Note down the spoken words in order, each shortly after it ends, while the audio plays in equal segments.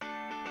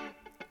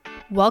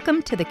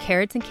Welcome to the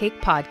Carrots and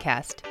Cake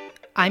podcast.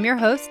 I'm your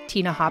host,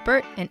 Tina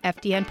Hoppert, an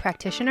FDN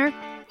practitioner,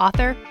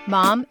 author,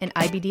 mom, and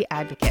IBD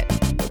advocate.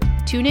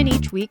 Tune in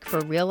each week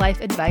for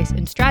real-life advice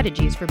and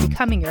strategies for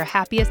becoming your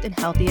happiest and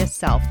healthiest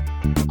self,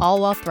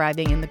 all while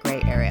thriving in the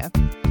gray area.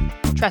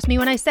 Trust me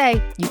when I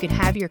say you can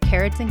have your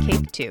carrots and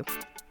cake too.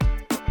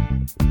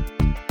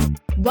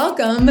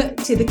 Welcome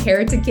to the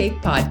Carrots and Cake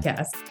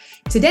podcast.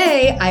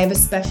 Today, I have a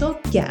special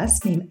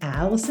guest named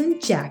Allison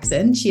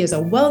Jackson. She is a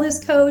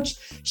wellness coach.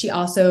 She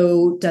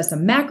also does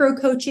some macro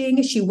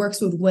coaching. She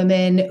works with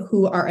women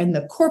who are in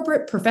the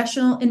corporate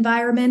professional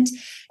environment.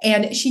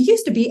 And she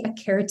used to be a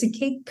Carrots and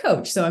Cake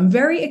coach. So I'm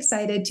very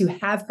excited to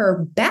have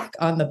her back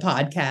on the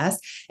podcast.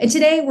 And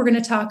today we're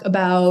going to talk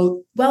about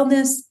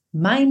wellness,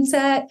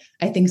 mindset,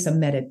 I think some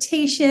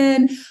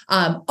meditation,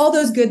 all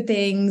those good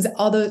things,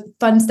 all the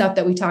fun stuff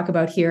that we talk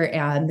about here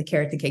on the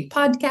Carrot and Cake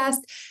podcast.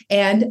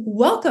 And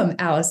welcome,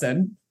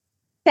 Allison.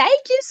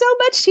 Thank you so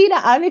much, Tina.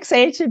 I'm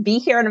excited to be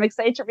here and I'm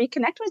excited to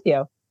reconnect with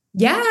you.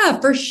 Yeah,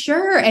 for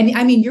sure. And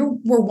I mean, you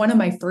were one of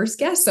my first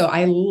guests, so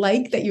I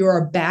like that you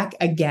are back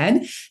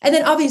again. And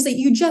then obviously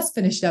you just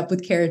finished up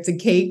with Carrots and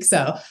Cake.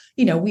 So,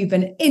 we've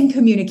been in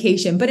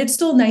communication, but it's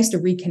still nice to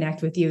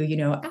reconnect with you,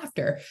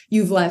 after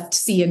you've left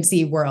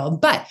CNC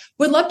world. But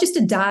would love just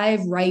to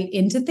dive right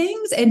into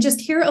things and just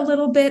hear a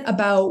little bit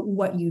about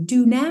what you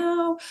do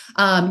now,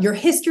 your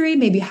history,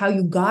 maybe how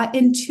you got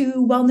into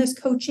wellness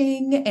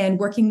coaching and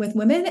working with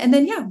women. And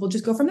then, we'll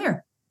just go from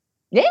there.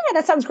 Yeah,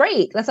 that sounds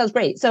great.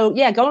 So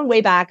going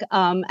way back,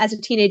 as a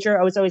teenager,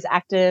 I was always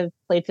active,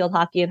 played field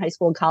hockey in high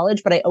school and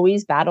college, but I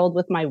always battled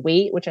with my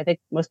weight, which I think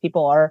most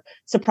people are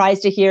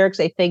surprised to hear because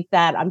they think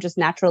that I'm just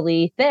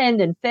naturally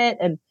thin and fit.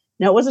 And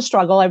no, it was a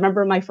struggle. I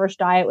remember my first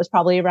diet was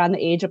probably around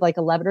the age of like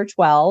 11 or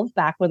 12,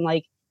 back when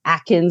like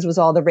Atkins was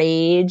all the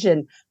rage.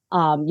 And,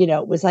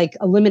 it was like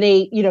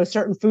eliminate,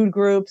 certain food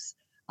groups.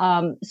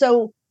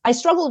 So I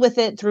struggled with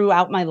it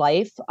throughout my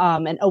life,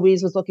 and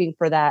always was looking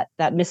for that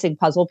missing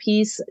puzzle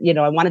piece.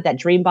 I wanted that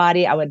dream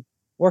body. I would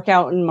work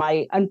out in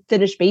my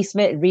unfinished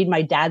basement and read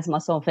my dad's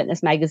muscle and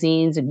fitness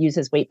magazines and use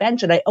his weight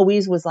bench. And I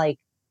always was like,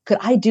 could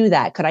I do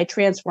that? Could I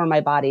transform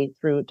my body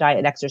through diet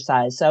and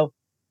exercise? So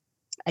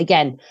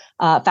again,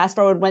 fast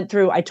forward,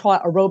 I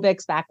taught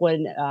aerobics back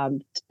when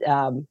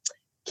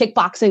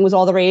kickboxing was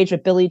all the rage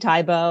with Billy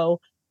Tybo.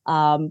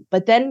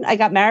 But then I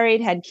got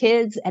married, had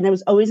kids, and it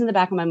was always in the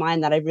back of my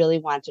mind that I really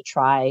wanted to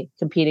try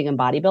competing in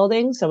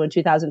bodybuilding. So in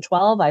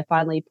 2012, I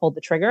finally pulled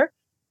the trigger,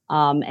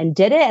 and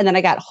did it. And then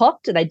I got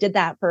hooked, and I did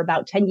that for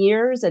about 10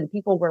 years. And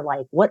people were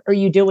like, what are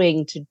you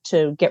doing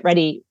to get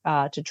ready,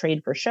 to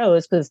train for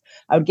shows? Because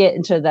I would get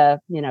into the,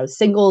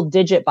 single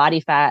digit body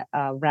fat,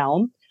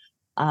 realm.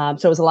 So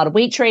it was a lot of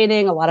weight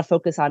training, a lot of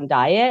focus on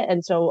diet.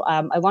 And so,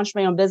 I launched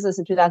my own business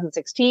in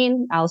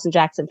 2016, Allison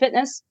Jackson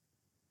Fitness.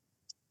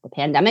 The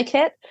pandemic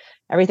hit,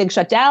 everything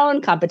shut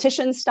down,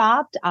 competition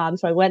stopped.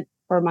 So I went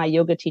for my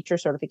yoga teacher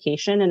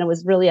certification. And it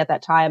was really at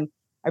that time,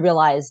 I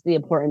realized the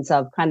importance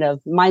of kind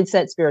of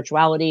mindset,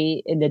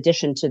 spirituality, in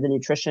addition to the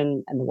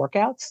nutrition and the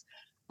workouts.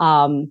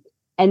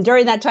 And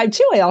during that time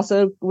too, I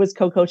also was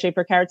co-coaching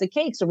for Carrots and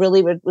Cake. So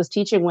really was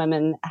teaching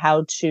women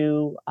how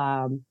to,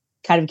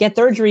 kind of get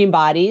their dream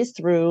bodies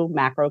through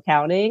macro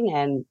counting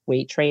and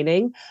weight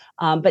training.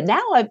 But now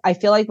I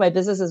feel like my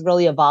business has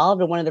really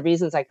evolved. And one of the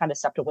reasons I kind of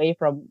stepped away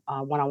from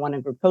one-on-one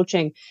and group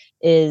coaching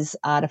is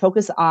to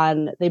focus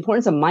on the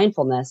importance of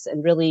mindfulness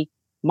and really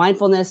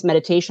mindfulness,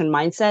 meditation,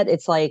 mindset.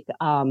 It's like,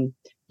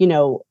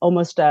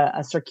 almost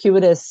a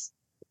circuitous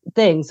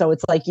thing. So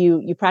it's like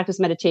you practice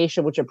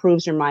meditation, which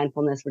improves your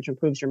mindfulness, which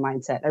improves your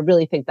mindset. I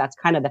really think that's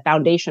kind of the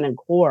foundation and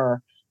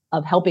core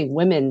of helping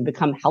women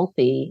become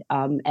healthy,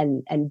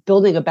 and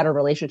building a better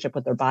relationship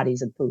with their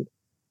bodies and food.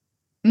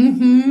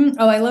 Mm-hmm.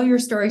 Oh, I love your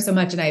story so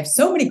much. And I have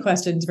so many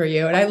questions for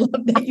you. And I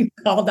love that you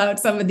called out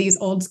some of these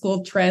old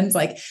school trends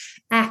like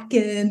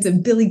Atkins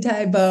and Billy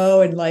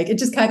Tybo. And like, it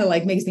just kind of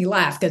like makes me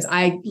laugh because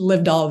I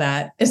lived all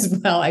that as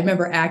well. I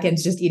remember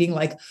Atkins just eating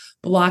like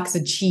blocks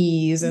of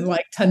cheese and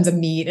like tons of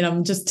meat. And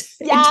I'm just,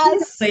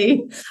 yes.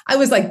 I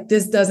was like,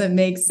 this doesn't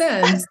make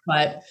sense,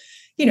 but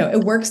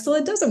it works till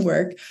it doesn't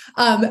work.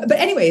 But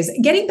anyways,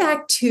 getting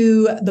back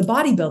to the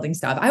bodybuilding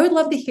stuff, I would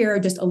love to hear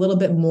just a little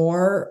bit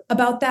more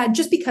about that,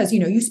 just because,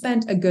 you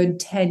spent a good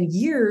 10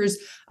 years,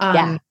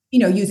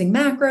 using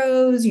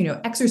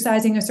macros,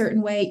 exercising a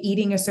certain way,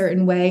 eating a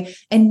certain way.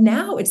 And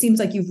now it seems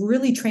like you've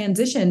really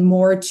transitioned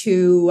more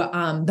to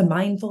the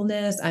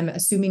mindfulness. I'm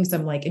assuming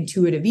some like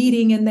intuitive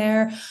eating in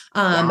there.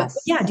 Yes.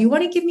 Yeah. Do you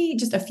want to give me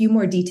just a few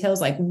more details,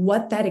 like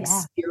what that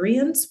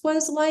experience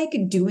was like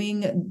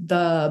doing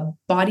the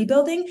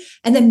bodybuilding?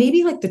 And then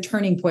maybe like the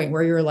turning point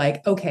where you're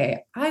like,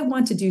 okay, I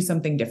want to do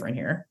something different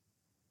here.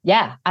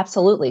 Yeah,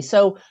 absolutely.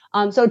 So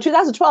in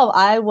 2012,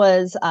 I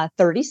was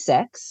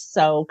 36,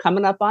 so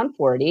coming up on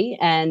 40,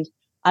 and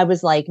I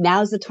was like,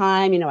 now's the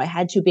time. I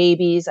had 2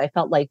 babies. I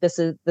felt like this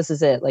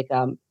is it. Like,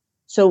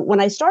 so when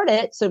I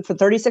started, so from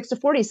 36 to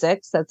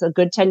 46, that's a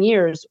good 10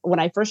 years. When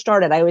I first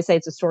started, I always say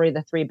it's a story of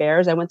the 3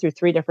 bears. I went through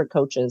 3 different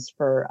coaches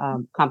for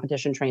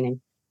competition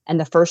training. And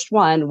the first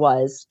one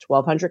was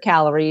 1,200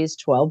 calories,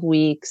 12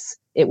 weeks.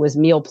 It was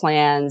meal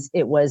plans.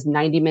 It was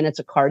 90 minutes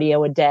of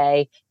cardio a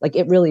day. Like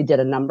it really did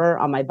a number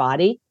on my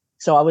body.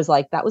 So I was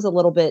like, that was a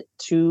little bit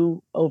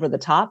too over the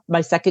top.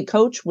 My second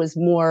coach was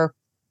more,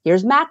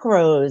 here's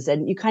macros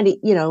and you kind of,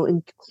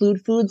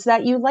 include foods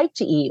that you like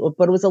to eat,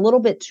 but it was a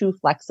little bit too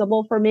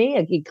flexible for me.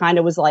 And he kind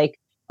of was like,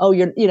 oh,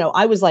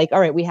 I was like,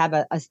 all right, we have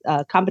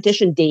a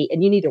competition date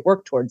and you need to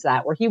work towards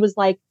that. Where he was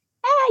like,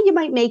 you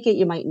might make it,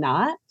 you might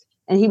not.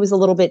 And he was a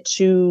little bit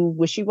too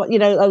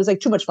wishy-washy, I was like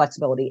too much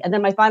flexibility. And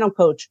then my final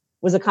coach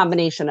was a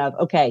combination of,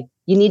 okay,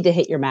 you need to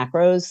hit your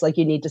macros. Like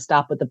you need to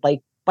stop with the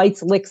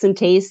bites, licks, and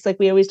tastes, like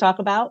we always talk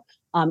about,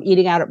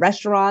 eating out at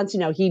restaurants.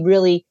 He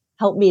really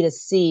helped me to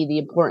see the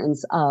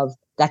importance of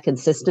that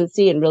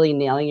consistency and really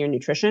nailing your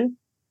nutrition.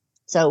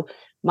 So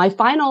my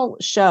final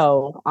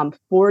show, I'm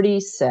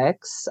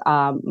 46.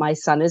 My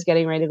son is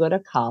getting ready to go to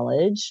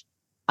college.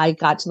 I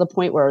got to the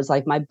point where it was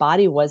like my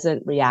body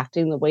wasn't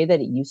reacting the way that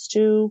it used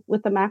to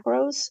with the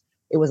macros.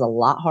 It was a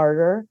lot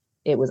harder.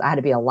 I had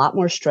to be a lot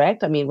more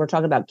strict. I mean, we're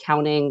talking about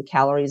counting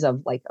calories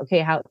of like, okay,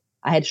 how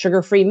I had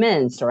sugar-free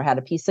mints or I had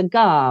a piece of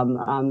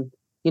gum.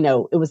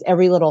 It was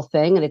every little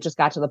thing. And it just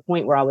got to the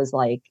point where I was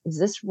like, is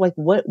this like,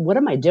 what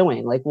am I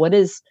doing? Like,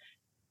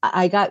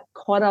 I got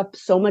caught up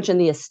so much in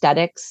the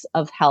aesthetics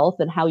of health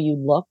and how you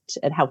looked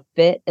and how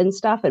fit and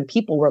stuff. And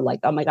people were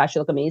like, oh my gosh,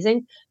 you look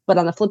amazing. But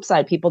on the flip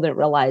side, people didn't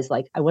realize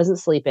like I wasn't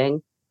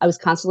sleeping. I was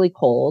constantly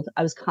cold.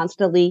 I was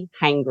constantly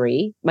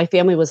hangry. My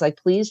family was like,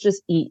 please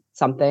just eat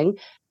something.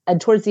 And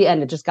towards the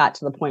end, it just got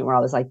to the point where I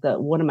was like,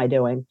 what am I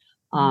doing?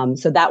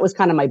 So that was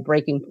kind of my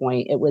breaking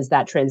point. It was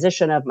that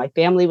transition of my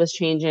family was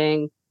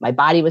changing, my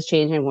body was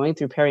changing, going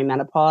through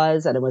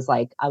perimenopause. And it was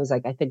like, I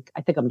think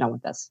I'm done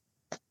with this.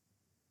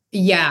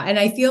 Yeah. And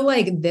I feel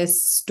like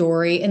this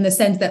story in the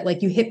sense that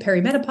like you hit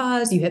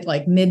perimenopause, you hit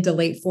like mid to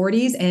late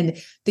 40s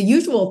and the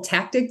usual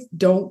tactics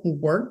don't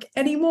work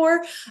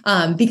anymore.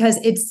 Because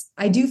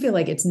I do feel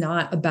like it's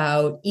not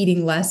about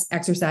eating less,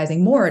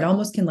 exercising more. It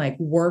almost can like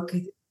work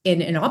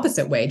in an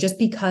opposite way, just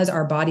because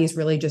our bodies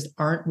really just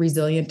aren't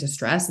resilient to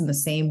stress in the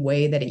same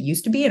way that it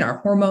used to be. And our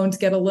hormones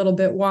get a little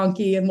bit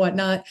wonky and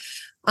whatnot.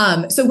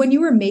 So when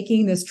you were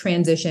making this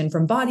transition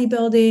from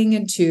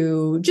bodybuilding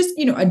to just,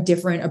 a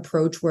different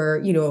approach where,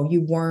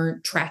 you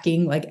weren't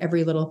tracking like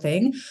every little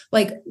thing,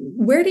 like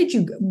where did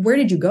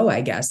you go,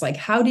 I guess? Like,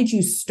 how did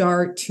you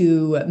start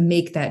to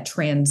make that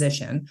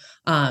transition,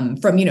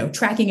 from,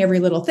 tracking every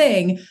little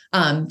thing,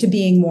 to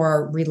being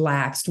more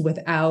relaxed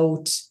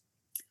without,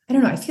 I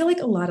don't know. I feel like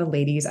a lot of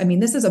ladies, I mean,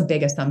 this is a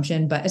big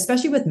assumption, but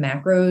especially with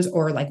macros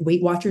or like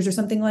Weight Watchers or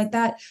something like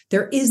that,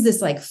 there is this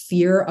like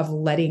fear of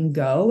letting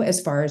go as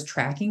far as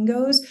tracking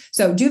goes.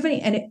 So do you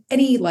have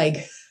any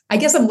like, I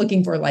guess I'm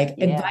looking for like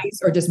advice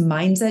or just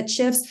mindset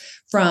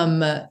shifts from,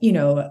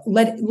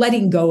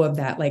 letting go of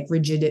that like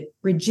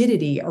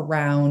rigidity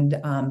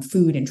around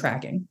food and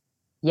tracking.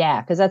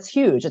 Yeah, because that's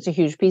huge. It's a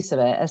huge piece of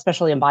it,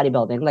 especially in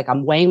bodybuilding. Like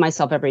I'm weighing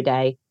myself every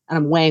day and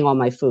I'm weighing all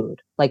my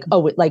food. Like,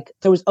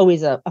 there was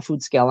always a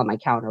food scale on my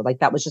counter. Like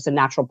that was just a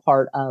natural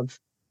part of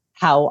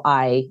how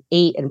I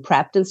ate and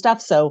prepped and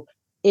stuff. So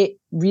it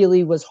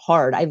really was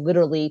hard. I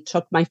literally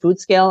took my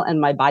food scale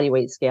and my body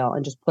weight scale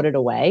and just put it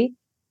away.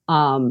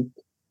 And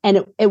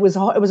it was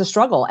a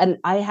struggle. And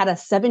I had a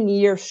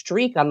 7-year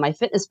streak on my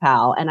Fitness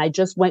Pal and I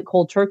just went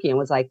cold turkey and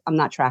was like, I'm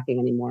not tracking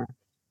anymore.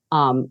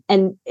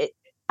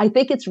 I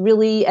think it's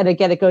really, and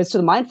again, it goes to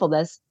the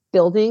mindfulness,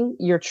 building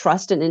your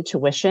trust and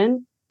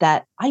intuition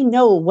that I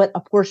know what a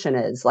portion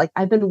is. Like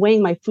I've been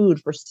weighing my food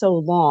for so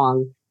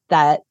long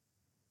that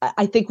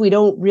I think we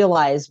don't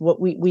realize what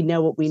we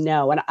know what we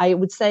know. And I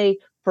would say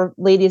for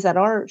ladies that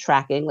are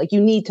tracking, like you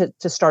need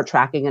to start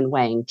tracking and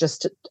weighing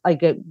just to,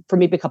 like for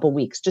maybe a couple of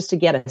weeks just to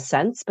get a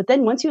sense. But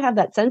then once you have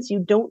that sense, you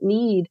don't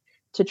need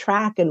to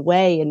track and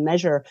weigh and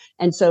measure.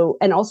 And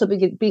also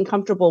being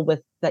comfortable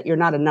with that you're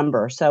not a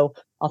number. So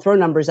I'll throw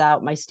numbers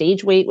out. My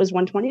stage weight was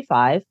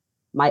 125.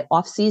 My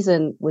off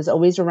season was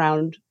always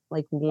around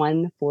like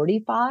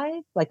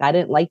 145. Like I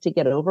didn't like to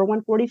get over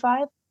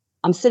 145.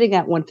 I'm sitting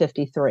at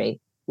 153,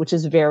 which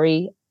is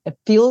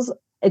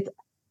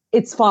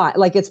it's fine.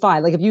 Like it's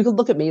fine. Like if you could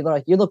look at me,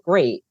 like you look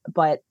great,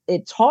 but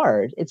it's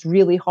hard. It's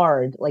really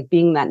hard, like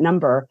being that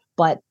number,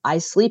 but I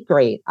sleep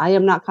great. I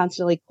am not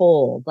constantly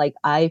cold. Like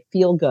I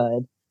feel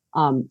good.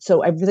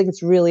 So I think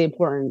it's really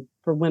important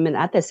for women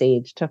at this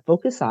age to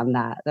focus on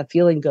that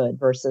feeling good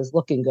versus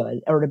looking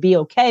good, or to be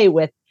okay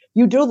with,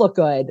 you do look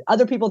good.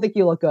 Other people think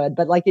you look good,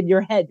 but like in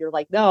your head, you're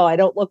like, no, I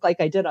don't look like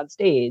I did on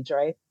stage.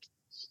 Right.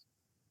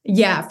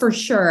 Yeah, for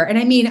sure. And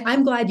I mean,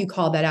 I'm glad you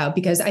called that out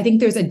because I think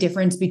there's a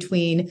difference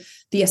between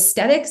the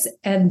aesthetics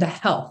and the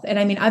health. And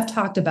I mean, I've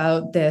talked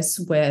about this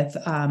with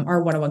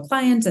our one-on-one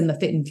clients and the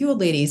Fit and Fueled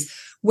ladies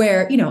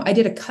where, I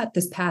did a cut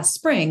this past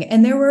spring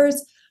and there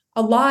was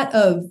a lot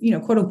of,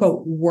 quote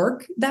unquote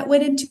work that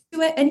went into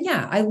it. And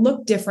yeah, I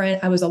looked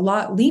different. I was a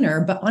lot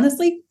leaner, but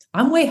honestly,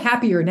 I'm way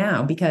happier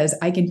now because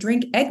I can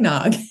drink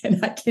eggnog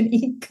and I can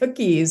eat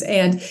cookies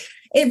and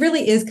it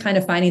really is kind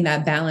of finding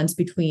that balance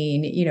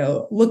between,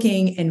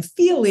 looking and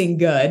feeling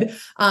good,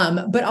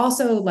 but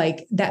also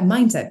like that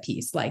mindset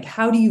piece. Like,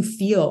 how do you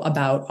feel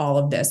about all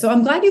of this? So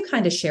I'm glad you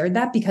kind of shared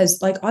that,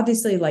 because like,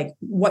 obviously, like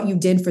what you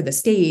did for the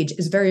stage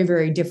is very,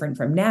 very different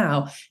from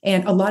now.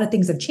 And a lot of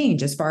things have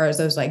changed as far as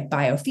those like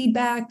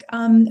biofeedback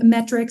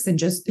metrics, and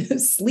just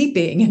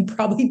sleeping and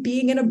probably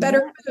being in a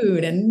better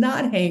mood and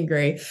not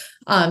hangry.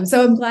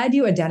 So I'm glad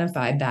you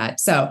identified that.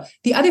 So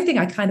the other thing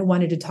I kind of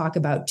wanted to talk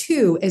about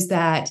too is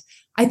that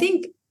I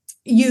think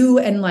you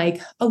and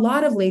like a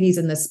lot of ladies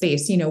in this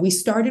space, we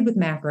started with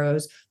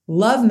macros,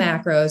 love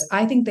macros.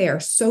 I think they are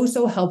so,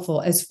 so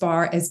helpful as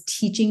far as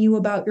teaching you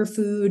about your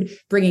food,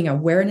 bringing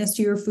awareness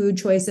to your food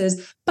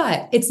choices,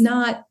 but it's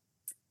not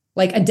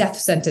like a death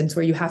sentence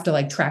where you have to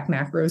like track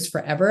macros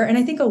forever. And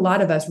I think a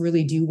lot of us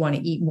really do want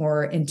to eat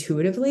more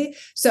intuitively.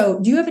 So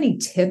do you have any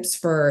tips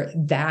for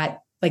that,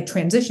 like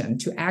transition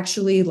to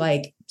actually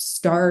like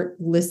start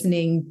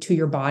listening to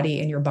your body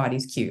and your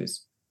body's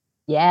cues?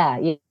 Yeah.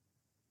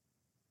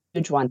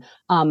 Huge one.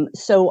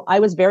 So I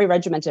was very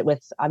regimented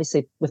with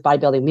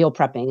bodybuilding, meal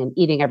prepping and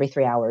eating every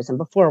 3 hours and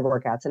before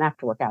workouts and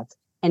after workouts.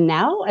 And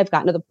now I've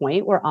gotten to the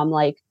point where I'm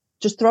like,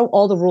 just throw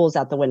all the rules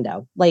out the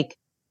window. Like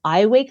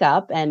I wake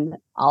up and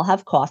I'll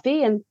have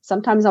coffee, and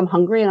sometimes I'm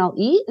hungry and I'll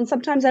eat, and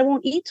sometimes I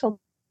won't eat till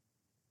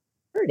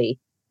 30.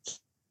 I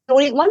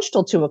don't eat lunch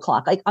till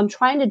 2:00. Like I'm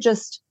trying to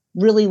just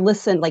really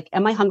listen. Like,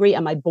 am I hungry?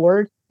 Am I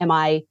bored? Am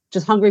I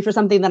just hungry for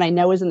something that I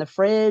know is in the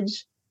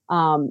fridge?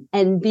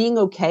 And being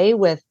okay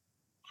with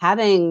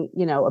having,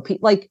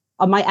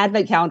 my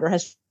advent calendar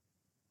has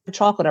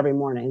chocolate every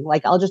morning.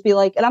 Like I'll just be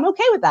like, and I'm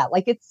okay with that.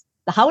 Like it's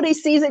the holiday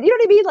season. You know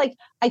what I mean? Like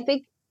I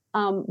think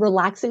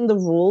relaxing the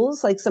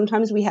rules, like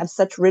sometimes we have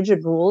such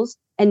rigid rules,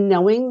 and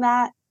knowing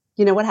that,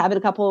 having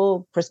a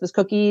couple Christmas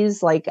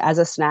cookies, like as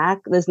a snack,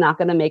 is not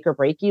going to make or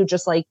break you.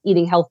 Just like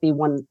eating healthy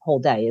one whole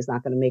day is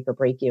not going to make or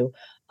break you.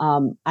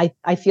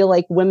 I feel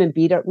like women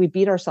we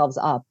beat ourselves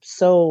up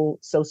so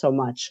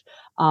much.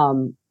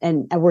 And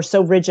we're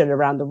so rigid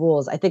around the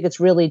rules. I think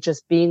it's really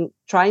just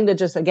trying to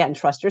just, again,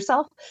 trust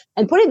yourself,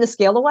 and putting the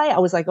scale away. I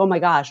was like, oh my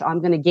gosh, I'm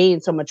going to gain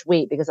so much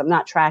weight because I'm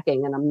not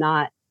tracking and I'm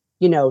not,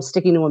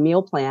 sticking to a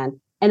meal plan.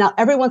 And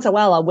every once in a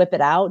while I'll whip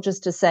it out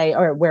just to say,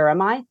 or where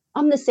am I?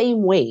 I'm the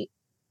same weight.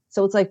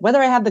 So it's like, whether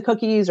I have the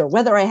cookies or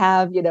whether I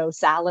have,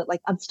 salad,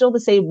 like I'm still the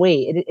same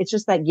weight. It's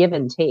just that give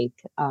and take.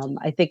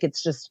 I think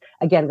it's just,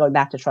 again, going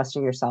back to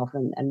trusting yourself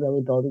and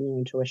really building your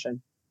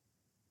intuition.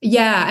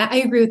 Yeah, I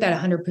agree with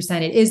that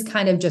 100%. It is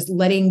kind of just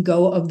letting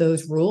go of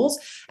those rules.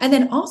 And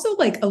then also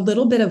like a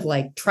little bit of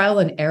like trial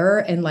and error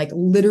and like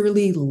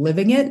literally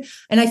living it.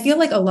 And I feel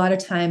like a lot of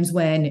times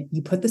when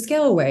you put the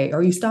scale away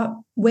or you stop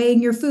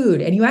weighing your food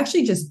and you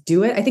actually just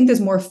do it, I think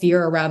there's more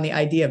fear around the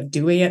idea of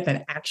doing it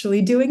than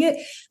actually doing it.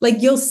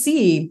 Like you'll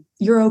see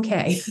you're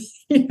okay.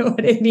 You know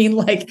what I mean?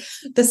 Like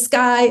the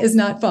sky is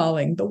not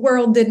falling. The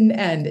world didn't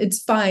end.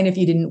 It's fine if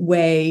you didn't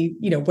weigh,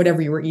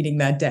 whatever you were eating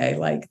that day.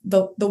 Like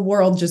the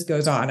world just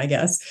goes on, I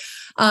guess.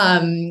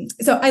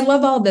 So I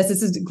love all this.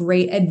 This is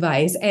great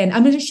advice. And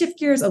I'm going to shift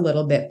gears a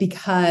little bit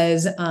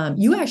because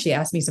you actually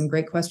asked me some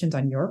great questions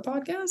on your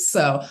podcast.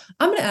 So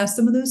I'm going to ask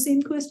some of those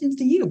same questions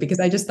to you because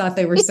I just thought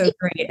they were so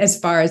great as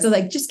far as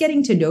like just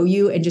getting to know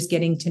you and just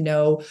getting to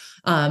know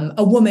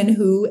a woman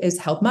who is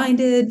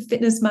health-minded,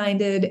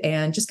 fitness-minded,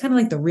 and just kind of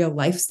like the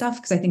real life stuff,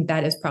 because I think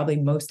that is probably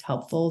most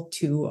helpful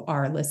to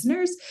our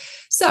listeners.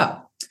 So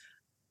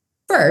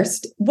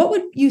first, what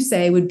would you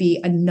say would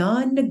be a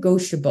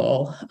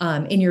non-negotiable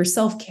in your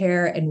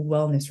self-care and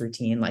wellness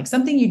routine, like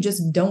something you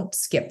just don't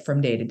skip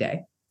from day to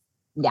day?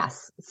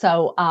 Yes.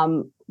 So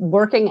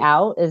working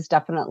out is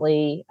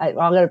definitely,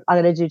 I'm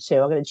gonna do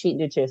two. I'm gonna cheat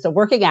and do two. So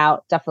working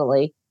out,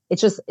 definitely.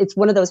 It's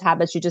one of those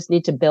habits you just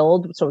need to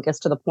build. So it gets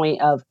to the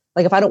point of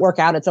like, if I don't work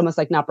out, it's almost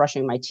like not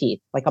brushing my teeth.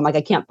 Like I'm like,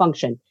 I can't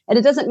function. And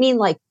it doesn't mean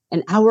like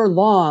an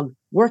hour-long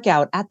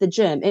workout at the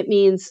gym. It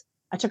means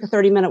I took a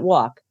 30-minute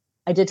walk.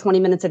 I did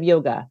 20 minutes of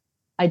yoga.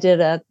 I did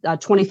a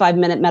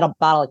 25-minute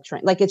metabolic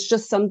train. Like it's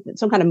just some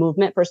kind of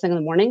movement first thing in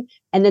the morning.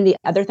 And then the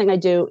other thing I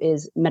do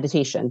is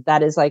meditation.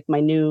 That is like my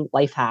new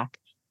life hack.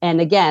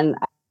 And again,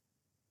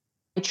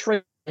 my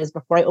trick is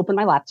before I open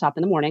my laptop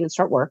in the morning and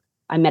start work,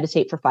 I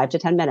meditate for 5 to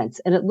 10 minutes.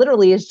 And it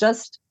literally is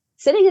just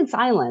sitting in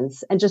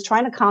silence and just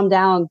trying to calm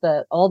down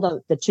all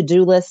the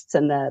to-do lists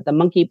and the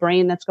monkey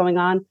brain that's going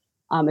on.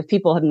 If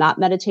people have not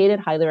meditated,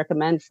 highly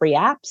recommend free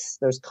apps.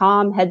 There's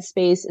Calm,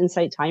 Headspace,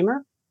 Insight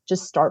Timer.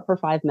 Just start for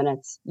 5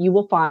 minutes. You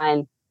will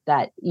find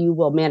that you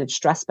will manage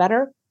stress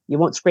better. You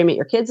won't scream at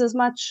your kids as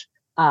much.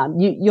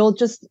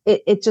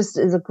 It just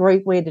is a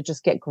great way to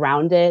just get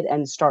grounded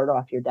and start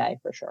off your day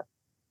for sure.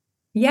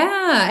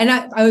 Yeah. And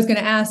I was going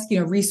to ask,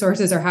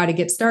 resources or how to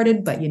get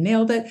started, but you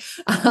nailed it.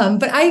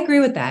 But I agree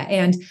with that.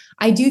 And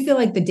I do feel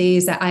like the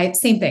days that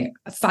same thing,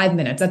 5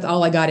 minutes, that's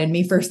all I got in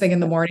me first thing in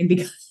the morning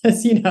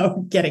because,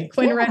 getting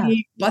Quinn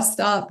ready, bus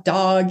stop,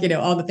 dog,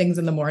 all the things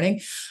in the morning.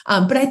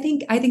 But I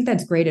think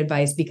that's great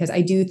advice because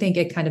I do think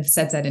it kind of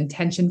sets that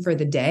intention for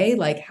the day.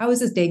 Like, how is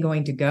this day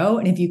going to go?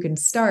 And if you can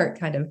start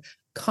kind of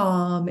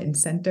calm and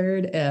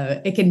centered,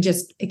 it can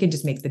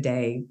just make the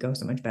day go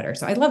so much better.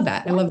 So I love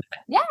that. I love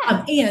that.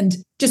 Yeah. And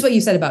just what you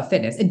said about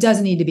fitness, it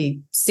doesn't need to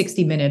be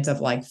 60 minutes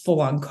of like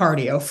full on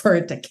cardio for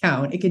it to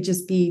count. It could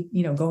just be,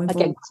 going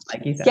for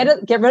like you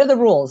said. Get rid of the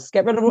rules.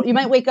 You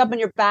might wake up and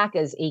your back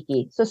is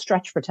achy. So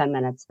stretch for 10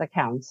 minutes. That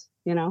counts,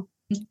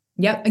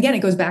 Yep. Again, it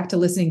goes back to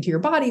listening to your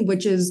body,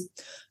 which is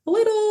a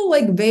little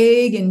like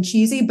vague and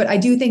cheesy, but I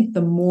do think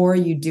the more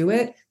you do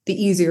it, the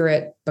easier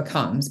it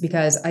becomes,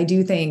 because I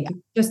do think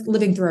just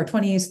living through our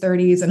 20s,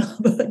 30s, and all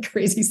the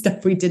crazy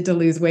stuff we did to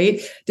lose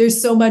weight,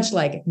 there's so much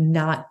like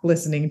not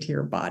listening to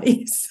your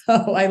body.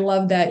 So I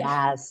love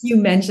that you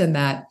mentioned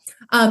that.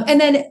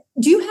 And then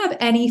do you have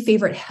any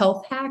favorite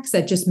health hacks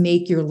that just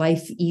make your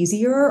life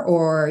easier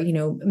or,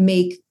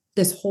 make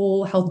this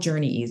whole health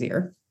journey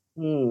easier?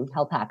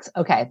 Health hacks.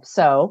 Okay.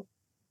 So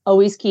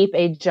always keep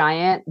a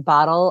giant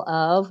bottle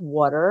of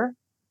water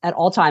at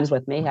all times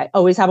with me. I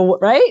always have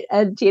right?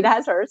 And Tina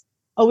has hers.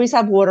 Always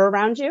have water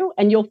around you.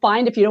 And you'll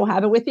find if you don't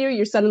have it with you,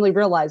 you suddenly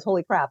realize,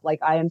 holy crap, like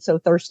I am so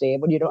thirsty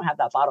when you don't have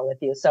that bottle with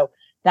you. So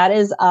that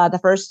is the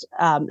first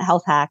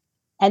health hack.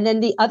 And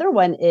then the other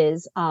one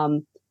is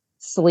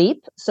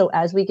sleep. So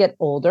as we get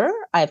older,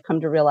 I've come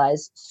to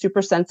realize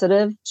super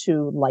sensitive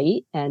to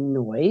light and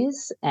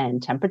noise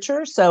and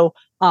temperature. So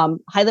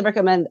highly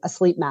recommend a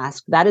sleep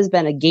mask. That has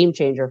been a game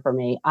changer for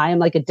me. I am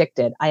like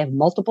addicted. I have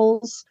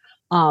multiples.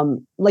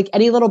 Like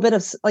any little bit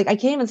of I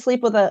can't even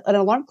sleep with an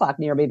alarm clock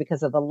near me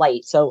because of the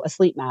light. So a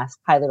sleep mask,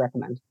 highly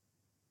recommend.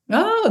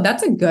 Oh,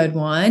 that's a good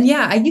one.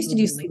 Yeah. I used to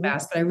do sleep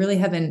masks, but I really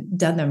haven't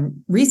done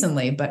them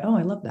recently, but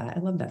I love that. I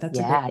love that. That's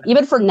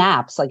even for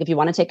naps. Like if you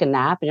want to take a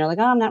nap and you're like,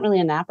 oh, I'm not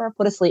really a napper,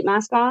 put a sleep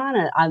mask on.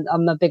 And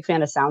I'm a big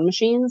fan of sound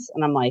machines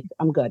and I'm like,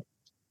 I'm good.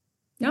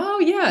 Oh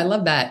yeah. I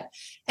love that.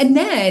 And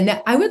then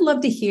I would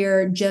love to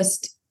hear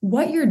just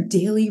what your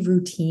daily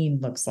routine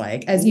looks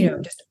like as,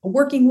 just a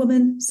working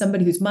woman,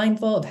 somebody who's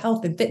mindful of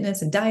health and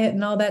fitness and diet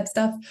and all that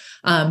stuff.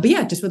 But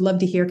yeah, just would love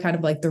to hear kind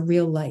of like the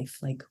real life.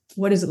 Like,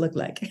 what does it look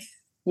like?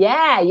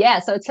 Yeah.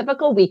 So a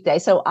typical weekday.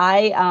 So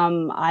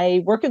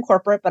I work in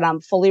corporate, but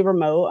I'm fully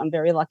remote. I'm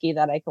very lucky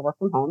that I can work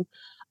from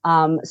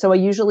home. So I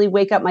usually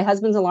wake up, my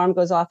husband's alarm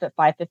goes off at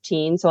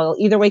 5:15. So I'll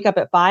either wake up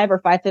at 5 or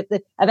 5:50.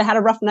 If I had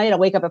a rough night, I'll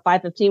wake up at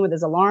 5:15 with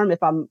his alarm.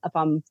 If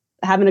I'm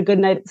having a good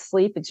night's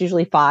sleep, it's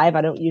usually 5.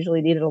 I don't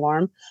usually need an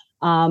alarm.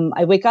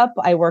 I wake up,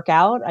 I work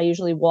out. I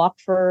usually walk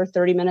for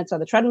 30 minutes on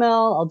the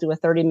treadmill. I'll do a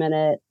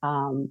 30-minute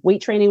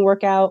weight training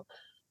workout.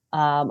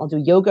 I'll do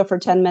yoga for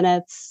 10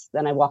 minutes.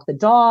 Then I walk the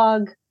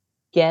dog,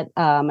 get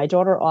my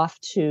daughter off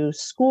to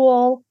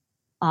school.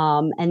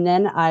 And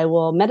then I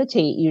will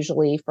meditate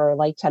usually for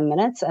like 10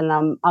 minutes.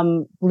 And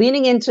I'm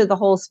leaning into the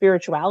whole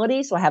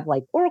spirituality. So I have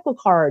like oracle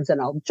cards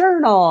and I'll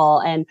journal.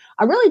 And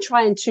I'm really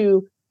trying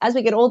to, as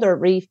we get older,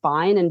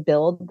 refine and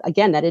build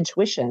again that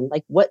intuition.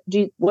 Like what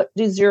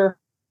does your,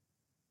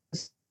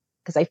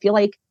 because I feel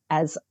like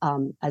as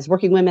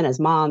working women, as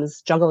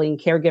moms, juggling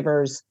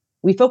caregivers,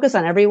 we focus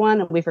on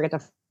everyone and we forget to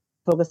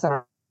focus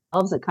on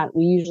ourselves, and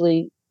we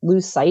usually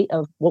lose sight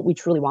of what we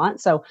truly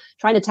want. So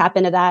trying to tap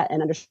into that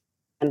and understand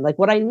like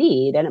what I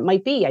need. And it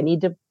might be, I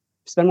need to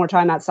spend more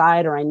time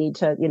outside, or I need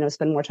to,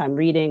 spend more time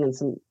reading and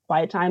some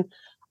quiet time.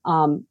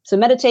 So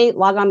meditate,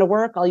 log on to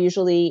work. I'll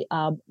usually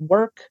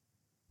work,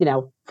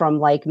 from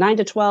like 9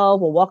 to 12.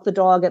 We'll walk the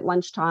dog at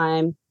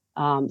lunchtime.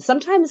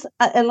 Sometimes,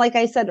 and like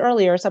I said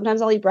earlier,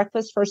 sometimes I'll eat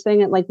breakfast first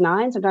thing at like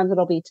 9. Sometimes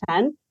it'll be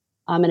 10.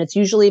 And it's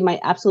usually my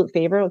absolute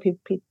favorite. What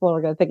people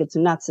are going to think it's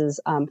nuts is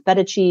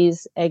feta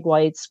cheese, egg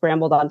whites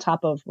scrambled on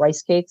top of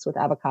rice cakes with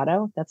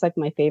avocado. That's like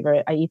my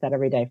favorite. I eat that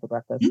every day for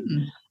breakfast.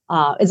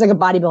 It's like a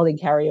bodybuilding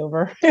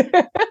carryover.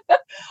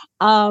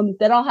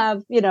 Then I'll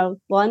have,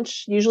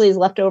 lunch usually is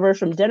leftovers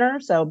from dinner.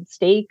 So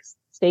steak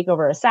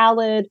over a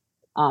salad.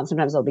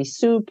 Sometimes it'll be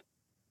soup.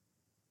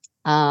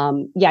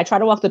 I try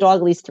to walk the dog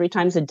at least 3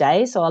 times a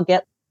day. So I'll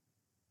get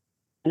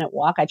a minute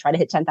walk. I try to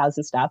hit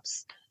 10,000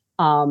 steps.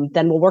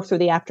 Then we'll work through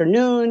the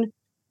afternoon.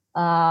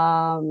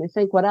 I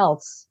think what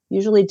else?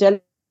 Usually dinner,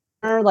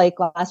 like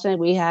last night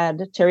we had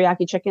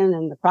teriyaki chicken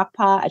in the crock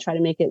pot. I try to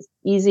make it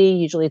easy.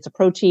 Usually it's a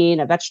protein,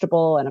 a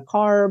vegetable, and a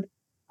carb.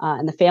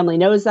 And the family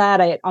knows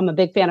that. I'm a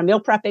big fan of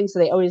meal prepping, so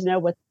they always know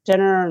what's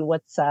dinner and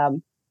what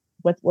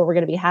we're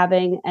going to be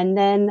having. And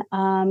then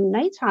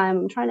nighttime,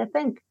 I'm trying to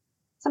think.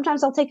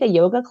 Sometimes I'll take a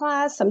yoga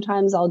class.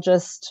 Sometimes I'll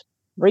just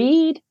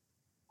read.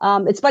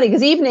 It's funny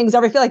because evenings,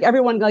 I feel like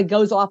everyone like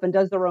goes off and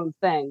does their own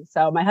thing.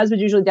 So my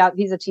husband's usually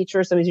he's a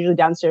teacher, so he's usually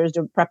downstairs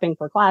doing prepping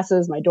for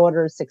classes. My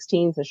daughter is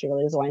 16, so she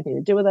really doesn't want anything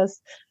to do with us.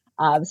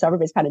 So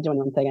everybody's kind of doing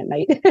their own thing at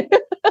night.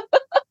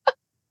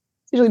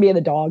 It's usually me and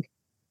the dog.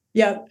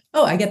 Yeah.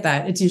 Oh, I get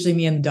that. It's usually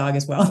me and the dog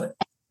as well.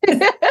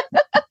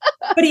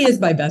 But He is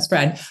my best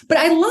friend. But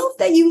I love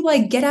that you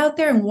like get out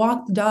there and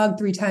walk the dog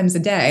 3 times a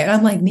day. And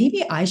I'm like,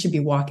 maybe I should be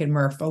walking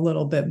Murph a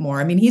little bit more.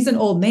 I mean, he's an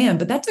old man,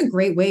 but that's a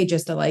great way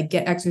just to like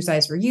get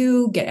exercise for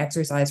you, get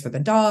exercise for the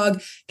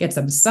dog, get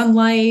some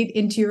sunlight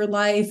into your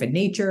life and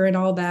nature and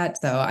all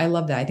that. So I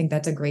love that. I think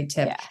that's a great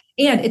tip.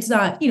 Yeah. And it's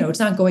not, it's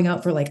not going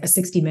out for like a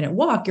 60-minute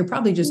walk. You're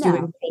probably just No.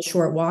 doing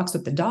short walks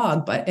with the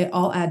dog, but it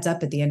all adds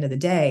up at the end of the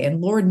day.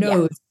 And Lord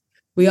knows,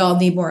 we all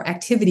need more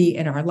activity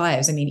in our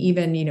lives. I mean,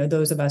 even,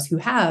 those of us who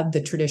have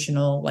the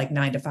traditional like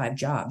 9-to-5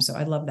 jobs. So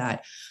I love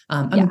that.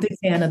 I'm a big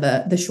fan of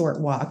the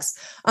short walks.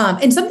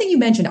 And something you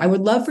mentioned, I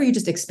would love for you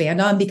just to expand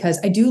on, because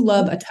I do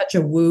love a touch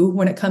of woo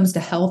when it comes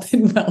to health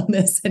and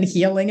wellness and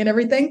healing and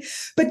everything.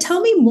 But tell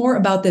me more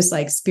about this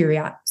like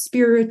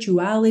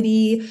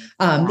spirituality,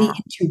 the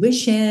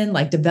intuition,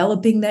 like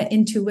developing that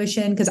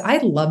intuition, because I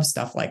love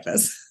stuff like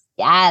this.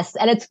 Yes.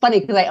 And it's funny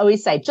because I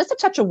always say just a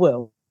touch of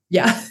woo.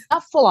 Yeah.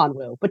 Not full on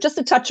woo, but just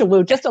a touch of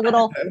woo, just a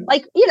little,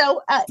 like,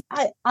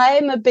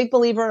 I'm a big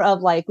believer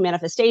of like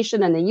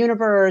manifestation and the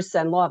universe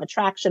and law of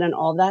attraction and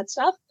all that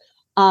stuff.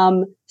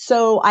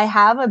 So I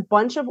have a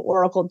bunch of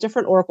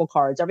different oracle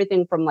cards,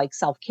 everything from like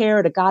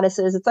self-care to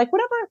goddesses. It's like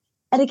whatever.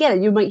 And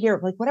again, you might hear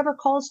like whatever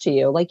calls to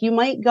you. Like you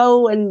might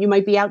go and you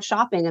might be out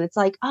shopping and it's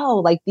like,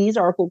 oh, like these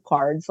oracle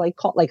cards, like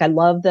I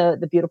love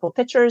the beautiful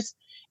pictures.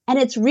 And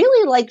it's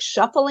really like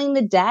shuffling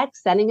the deck,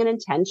 setting an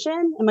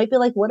intention. It might be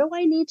like, what do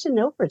I need to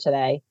know for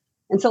today?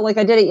 And so like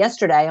I did it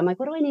yesterday. I'm like,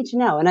 what do I need to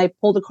know? And I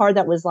pulled a card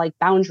that was like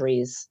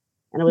boundaries.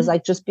 And it was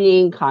like just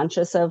being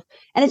conscious of,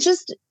 and it's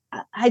just,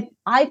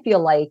 I feel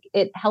like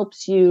it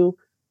helps you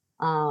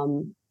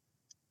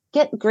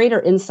get greater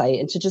insight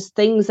into just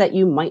things that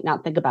you might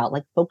not think about,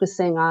 like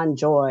focusing on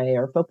joy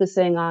or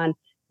focusing on,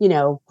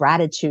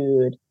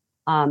 gratitude.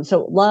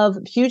 So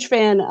huge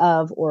fan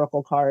of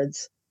oracle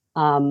cards.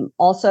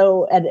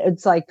 Also, and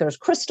it's like there's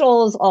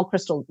crystals,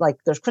 like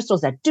there's crystals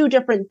that do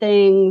different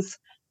things.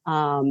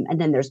 And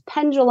then there's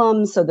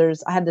pendulums. So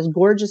I have this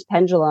gorgeous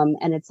pendulum,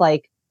 and it's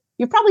like,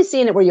 you've probably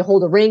seen it where you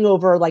hold a ring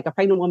over like a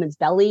pregnant woman's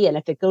belly. And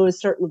if it goes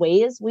certain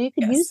ways, well, you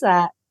could use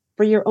that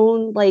for your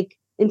own like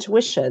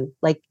intuition,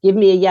 like give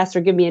me a yes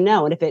or give me a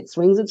no. And if it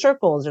swings in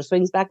circles or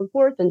swings back and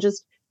forth, and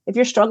just, if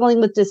you're struggling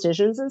with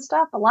decisions and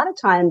stuff, a lot of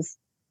times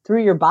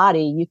through your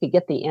body, you could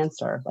get the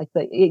answer. Like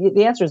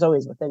the answer is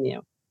always within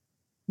you.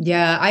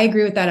 Yeah, I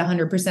agree with that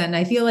 100%. And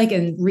I feel like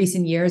in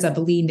recent years, I've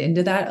leaned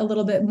into that a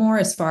little bit more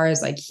as far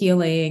as like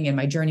healing and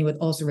my journey with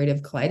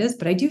ulcerative colitis.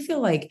 But I do feel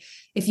like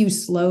if you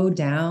slow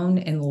down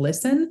and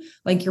listen,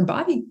 like your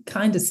body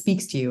kind of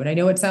speaks to you. And I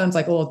know it sounds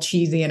like a little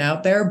cheesy and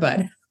out there,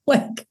 but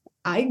like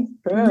I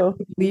really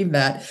believe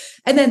that.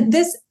 And then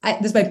this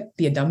might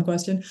be a dumb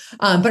question,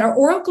 but are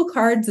oracle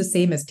cards the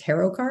same as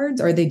tarot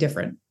cards, or are they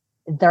different?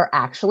 They're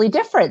actually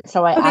different.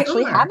 So I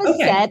actually have a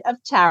set of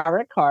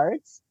tarot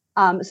cards.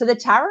 So the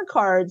tarot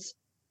cards,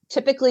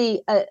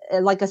 typically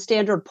like a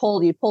standard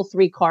pull, you pull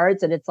 3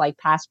 cards and it's like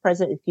past,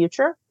 present, and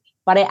future.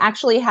 But I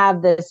actually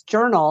have this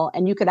journal,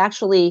 and you could I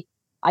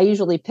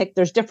usually pick,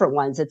 there's different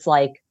ones. It's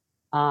like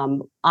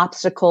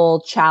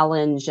obstacle,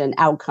 challenge, and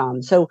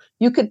outcome. So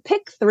you could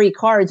pick 3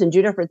 cards and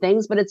do different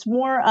things, but it's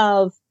more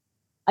of,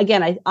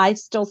 again, I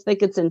still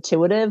think it's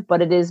intuitive,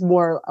 but it is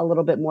a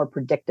little bit more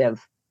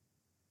predictive.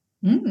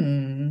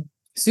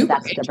 Super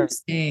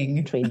interesting.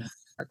 Between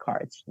our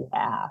cards.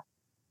 Yeah.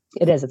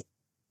 It is. It's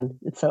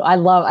so I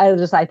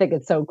think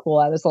it's so cool.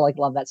 I just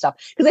love that stuff,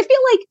 because I feel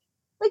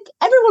like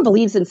everyone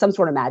believes in some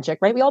sort of magic,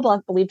 right? We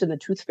all believed in the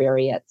tooth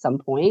fairy at some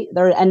point.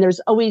 There's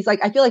always like,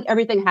 I feel like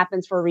everything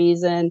happens for a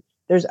reason.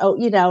 There's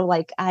we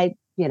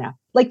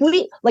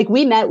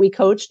met, we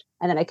coached,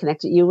 and then I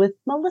connected you with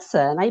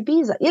Melissa and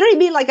Ibiza. You know what I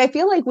mean? Like I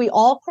feel like we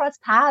all cross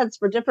paths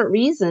for different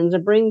reasons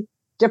and bring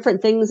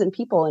different things and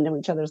people into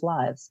each other's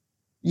lives.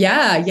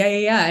 Yeah.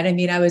 And I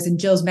mean, I was in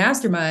Jill's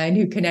mastermind,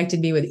 who connected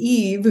me with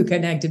Eve, who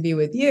connected me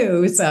with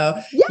you. So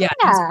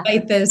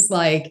despite this,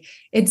 like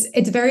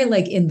it's very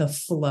like in the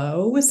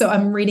flow. So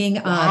I'm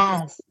reading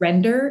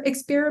Render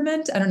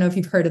Experiment. I don't know if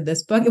you've heard of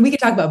this book, and we can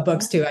talk about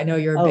books too. I know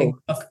you're a big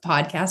book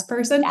podcast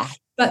person. Yeah.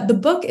 But the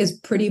book is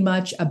pretty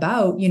much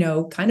about,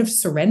 kind of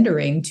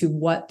surrendering to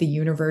what the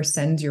universe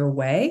sends your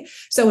way.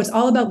 So it's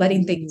all about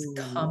letting things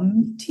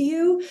come to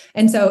you.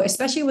 And so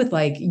especially with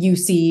like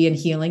UC and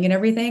healing and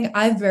everything,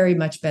 I've very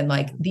much been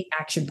like the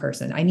action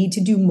person. I need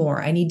to do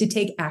more. I need to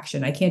take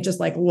action. I can't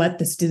just like let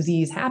this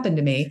disease happen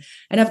to me.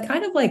 And I've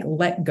kind of like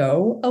let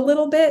go a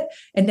little bit.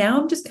 And now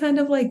I'm just kind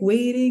of like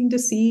waiting to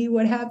see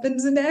what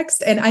happens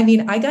next. And I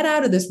mean, I got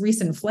out of this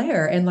recent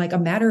flare in like a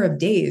matter of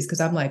days,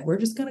 because I'm like, we're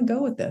just going to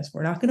go with this.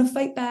 We're not going to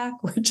fight back.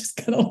 We're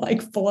just gonna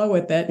like flow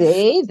with it.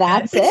 See,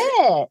 that's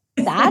it.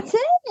 That's it.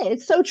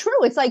 It's so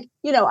true. It's like,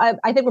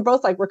 I think we're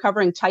both like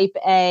recovering type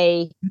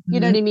A, you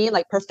know what I mean?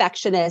 Like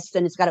perfectionists,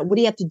 and what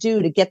do you have to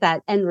do to get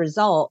that end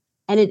result?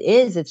 And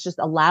it's just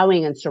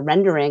allowing and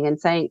surrendering and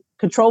saying,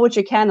 control what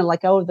you can and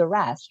let go of the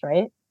rest.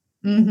 Right.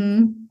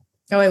 Mm-hmm.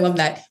 Oh, I love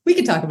that. We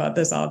could talk about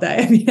this all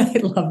day. I mean, I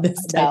love this.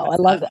 I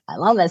love it. I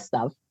love this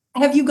stuff.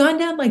 Have you gone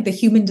down like the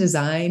human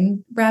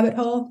design rabbit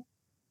hole?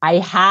 I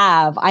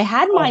have. I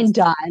had mine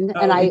done,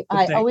 and I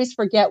interesting. always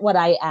forget what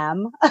I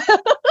am.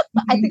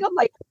 I think I'm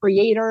like a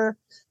creator.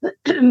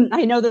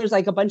 I know there's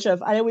like a bunch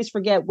of, I always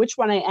forget which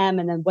one I am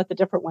and then what the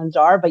different ones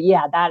are. But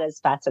yeah, that is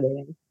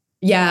fascinating.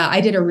 Yeah, I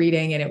did a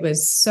reading and it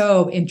was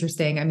so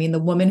interesting. I mean, the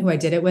woman who I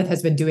did it with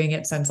has been doing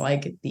it since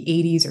like the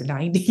 80s or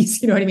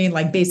 90s. You know what I mean?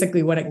 Like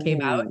basically when it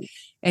came out.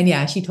 And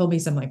yeah, she told me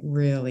some like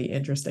really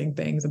interesting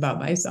things about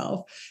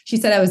myself. She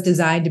said I was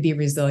designed to be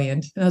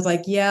resilient. And I was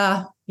like,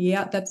 yeah,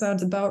 that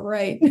sounds about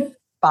right.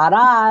 Spot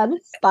on.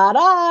 Spot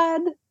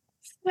on.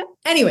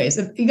 Anyways,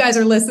 if you guys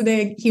are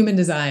listening, human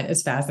design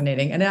is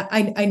fascinating. And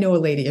I know a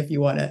lady if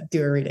you want to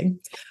do a reading.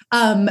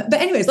 But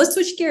anyways, let's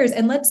switch gears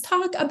and let's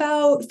talk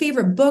about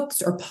favorite books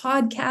or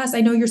podcasts.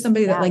 I know you're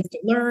somebody that likes to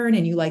learn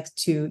and you like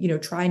to,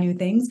 try new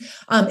things.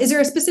 Is there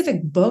a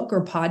specific book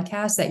or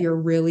podcast that you're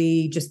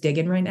really just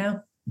digging right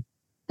now?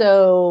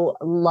 So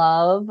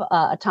love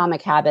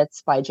Atomic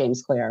Habits by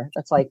James Clear.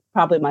 That's like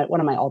probably one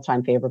of my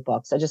all-time favorite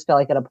books. I just feel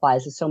like it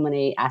applies to so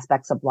many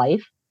aspects of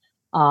life.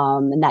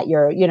 And that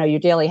your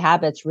daily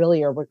habits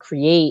really are what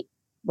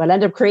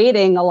end up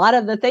creating a lot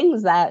of the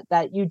things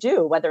that you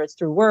do, whether it's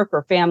through work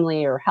or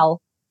family or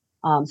health.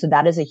 So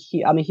that is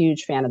I'm a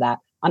huge fan of that.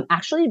 I'm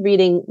actually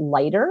reading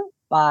Lighter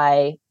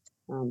by,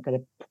 I'm going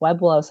to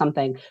Pueblo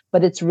something,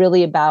 but it's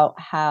really about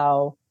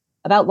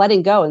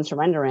letting go and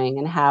surrendering,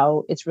 and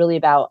how it's really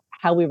about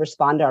how we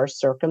respond to our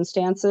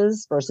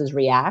circumstances versus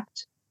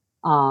react.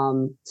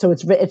 So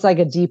it's like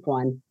a deep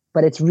one.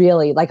 But it's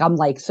really like, I'm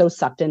like so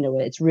sucked into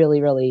it. It's really,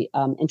 really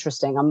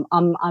interesting.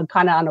 I'm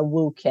kind of on a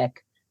woo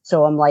kick.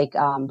 So I'm like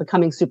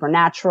becoming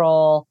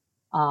supernatural.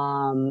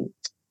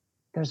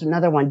 There's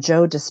another one,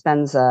 Joe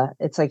Dispenza.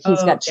 It's like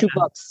he's got two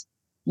books.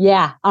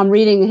 Yeah, I'm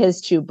reading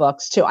his 2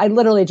 books too. I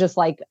literally just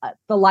like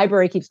the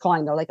library keeps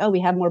calling. They're like, oh,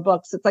 we have more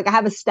books. It's like I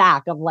have a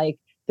stack of like,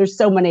 there's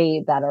so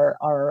many that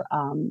are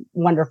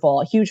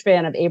wonderful. A huge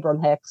fan of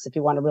Abram Hicks if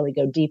you want to really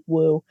go deep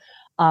woo.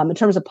 In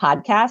terms of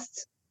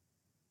podcasts,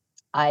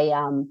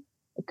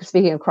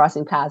 speaking of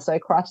crossing paths, so I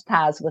crossed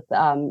paths with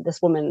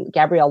this woman,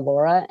 Gabrielle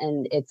Laura,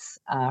 and it's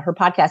her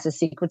podcast is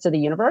Secrets of the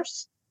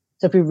Universe.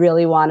 So if you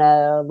really want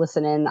to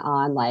listen in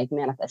on like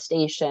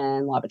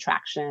manifestation, law of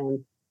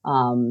attraction,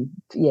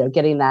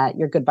 getting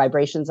your good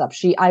vibrations up.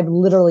 I've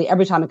literally,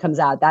 every time it comes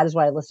out, that is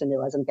what I listen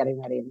to as I'm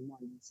getting ready in the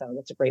morning. So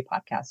that's a great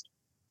podcast.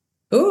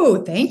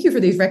 Oh, thank you for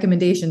these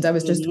recommendations. I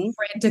was just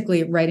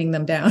frantically writing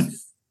them down.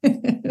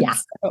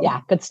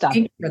 Yeah, good stuff.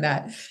 Thank you for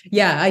that.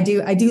 Yeah, I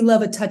do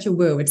love a touch of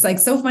woo. It's like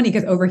so funny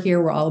because over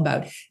here we're all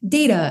about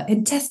data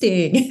and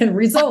testing and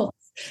results.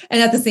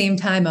 And at the same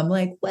time, I'm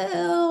like,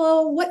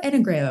 well, what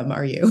Enneagram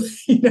are you?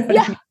 What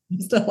I mean?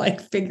 Just to like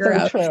figure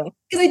out. Because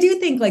I do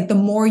think like the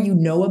more you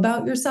know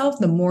about yourself,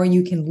 the more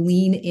you can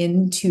lean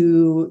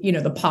into,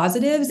 the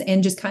positives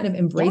and just kind of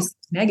embrace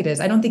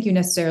negatives. I don't think you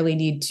necessarily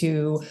need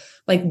to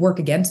like work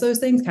against those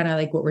things, kind of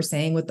like what we're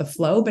saying with the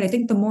flow. But I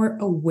think the more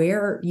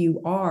aware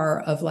you are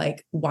of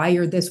like why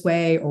you're this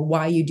way or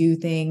why you do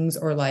things,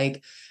 or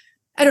like,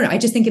 I don't know. I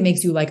just think it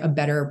makes you like a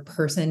better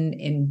person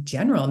in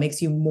general. It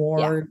makes you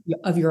more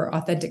of your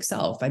authentic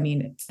self. I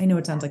mean, I know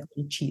it sounds like a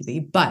little cheesy,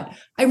 but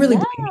I really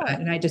believe that.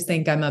 And I just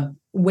think I'm a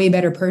way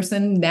better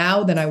person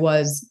now than I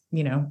was,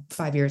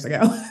 5 years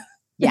ago.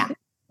 Yeah.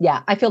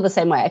 I feel the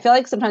same way. I feel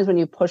like sometimes when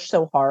you push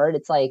so hard,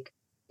 it's like,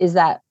 is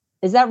that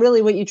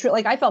really what you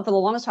like? I felt for the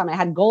longest time I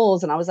had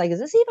goals and I was like, is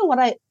this even what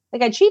I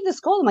achieved this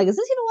goal? I'm like, is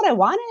this even what I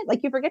wanted?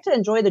 Like you forget to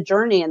enjoy the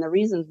journey and the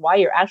reasons why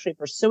you're actually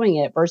pursuing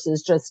it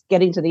versus just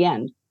getting to the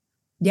end.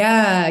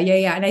 Yeah.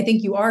 And I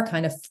think you are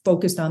kind of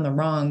focused on the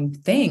wrong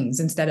things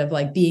instead of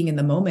like being in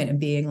the moment and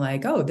being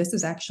like, oh, this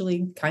is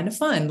actually kind of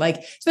fun. Like,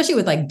 especially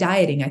with like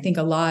dieting, I think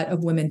a lot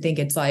of women think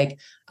it's like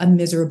a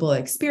miserable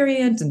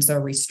experience and so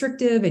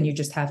restrictive and you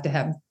just have to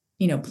have,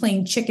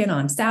 plain chicken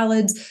on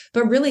salads.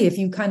 But really, if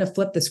you kind of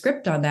flip the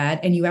script on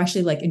that and you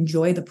actually like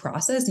enjoy the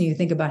process and you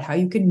think about how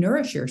you can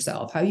nourish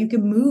yourself, how you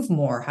can move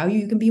more, how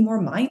you can be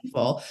more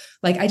mindful,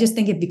 like, I just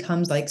think it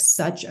becomes like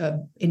such a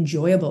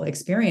enjoyable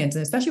experience.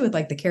 And especially with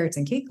like the carrots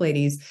and cake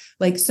ladies,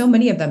 like so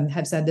many of them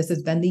have said this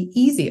has been the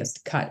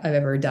easiest cut I've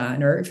ever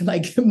done, or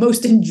like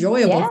most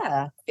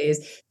enjoyable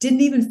days. Didn't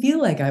even feel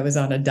like I was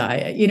on a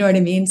diet. You know what I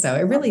mean? So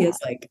it really is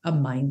like a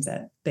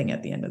mindset thing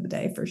at the end of the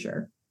day, for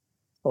sure.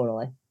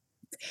 Totally.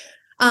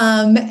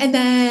 And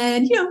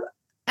then,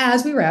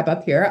 as we wrap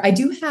up here, I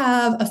do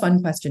have a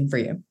fun question for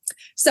you.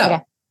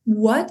 So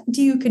what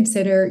do you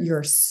consider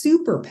your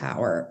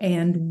superpower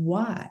and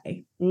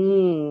why?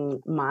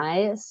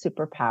 My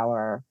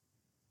superpower.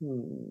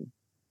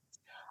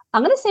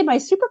 I'm going to say my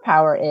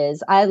superpower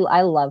is I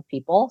love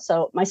people.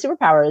 So my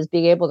superpower is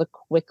being able to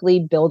quickly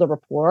build a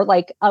rapport.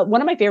 Like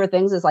one of my favorite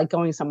things is like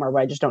going somewhere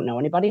where I just don't know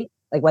anybody,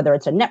 like whether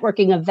it's a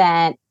networking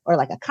event or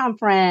like a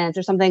conference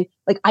or something.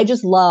 Like I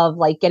just love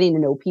like getting to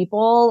know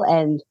people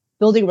and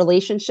building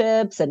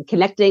relationships and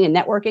connecting and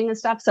networking and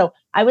stuff. So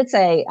I would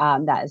say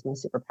that is my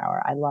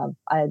superpower.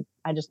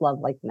 I just love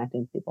like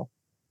connecting with people.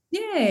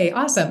 Yay.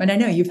 Awesome. And I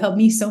know you've helped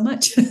me so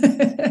much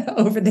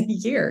over the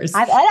years.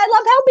 I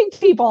love helping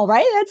people,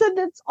 right?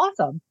 That's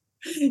awesome.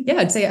 Yeah,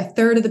 I'd say a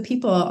third of the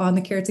people on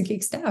the Carrots and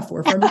Cake staff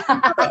were from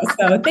Chicago.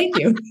 So thank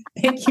you.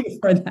 Thank you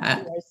for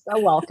that. You're so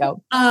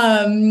welcome.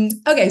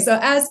 Okay. So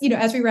as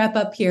we wrap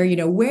up here,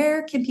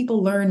 where can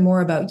people learn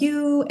more about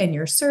you and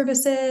your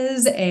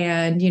services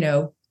and,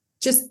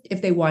 just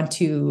if they want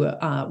to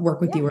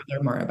work with you or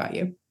learn more about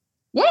you?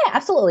 Yeah,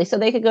 absolutely. So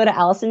they could go to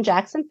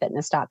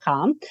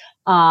AllisonJacksonFitness.com.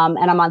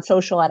 And I'm on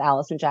social at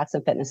Allison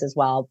Jackson Fitness as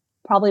well.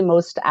 Probably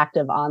most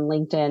active on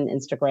LinkedIn,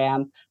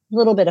 Instagram, a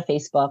little bit of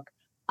Facebook.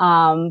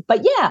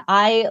 But yeah,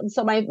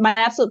 my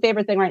absolute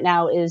favorite thing right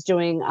now is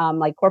doing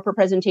like corporate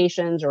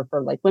presentations or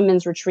for like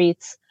women's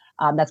retreats.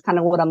 That's kind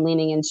of what I'm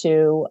leaning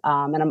into.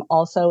 And I'm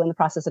also in the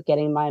process of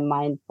getting my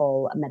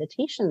mindful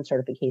meditation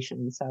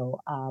certification. So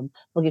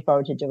looking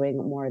forward to doing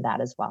more of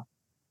that as well.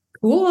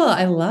 Cool.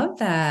 I love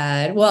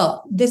that.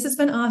 Well, this has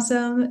been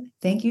awesome.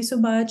 Thank you so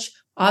much.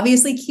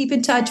 Obviously, keep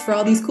in touch for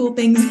all these cool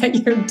things that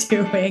you're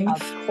doing.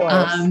 Of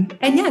course.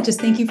 And yeah,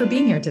 just thank you for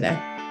being here today.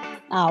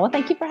 Oh, well,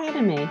 thank you for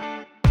having me.